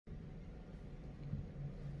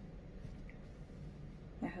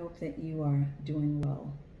hope that you are doing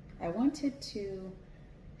well. I wanted to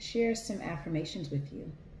share some affirmations with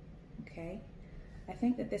you, okay? I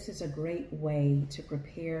think that this is a great way to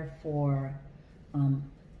prepare for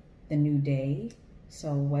the new day.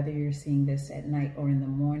 So whether you're seeing this at night or in the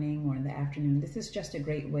morning or in the afternoon, this is just a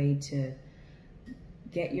great way to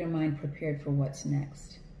get your mind prepared for what's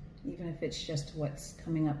next, even if it's just what's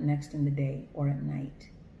coming up next in the day or at night.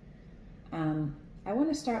 I want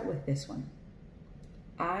to start with this one.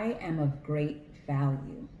 I am of great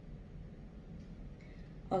value.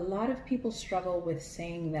 A lot of people struggle with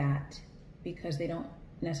saying that because they don't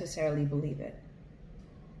necessarily believe it.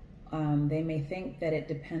 They may think that it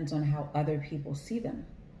depends on how other people see them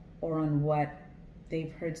or on what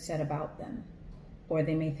they've heard said about them. Or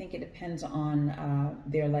they may think it depends on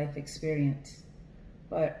their life experience.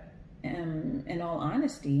 But in all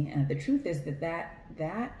honesty, the truth is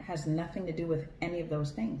that has nothing to do with any of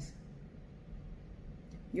those things.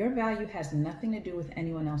 Your value has nothing to do with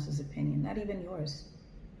anyone else's opinion, not even yours.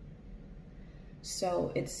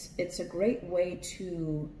 So it's a great way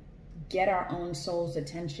to get our own soul's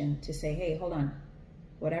attention to say, hey, hold on,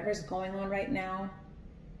 whatever's going on right now,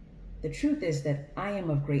 the truth is that I am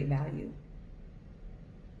of great value.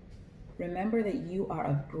 Remember that you are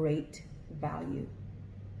of great value.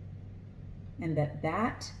 And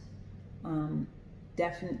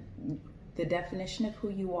the definition of who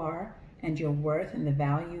you are and your worth and the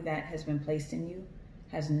value that has been placed in you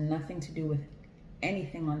has nothing to do with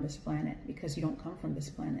anything on this planet, because you don't come from this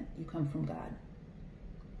planet. You come from God.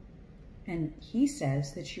 And He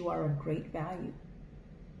says that you are of great value.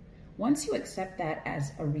 Once you accept that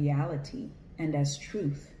as a reality and as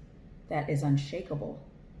truth that is unshakable,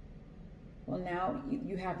 well, now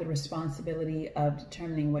you have the responsibility of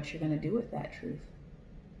determining what you're going to do with that truth.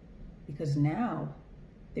 Because now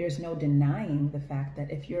there's no denying the fact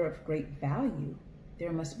that if you're of great value,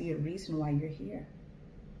 there must be a reason why you're here.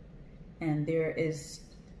 And there is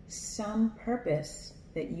some purpose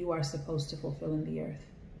that you are supposed to fulfill in the earth.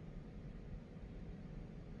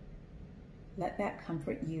 Let that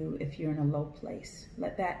comfort you if you're in a low place.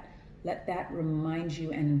 Let that remind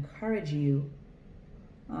you and encourage you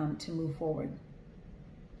to move forward.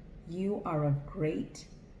 You are of great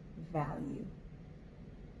value.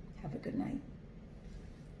 Have a good night.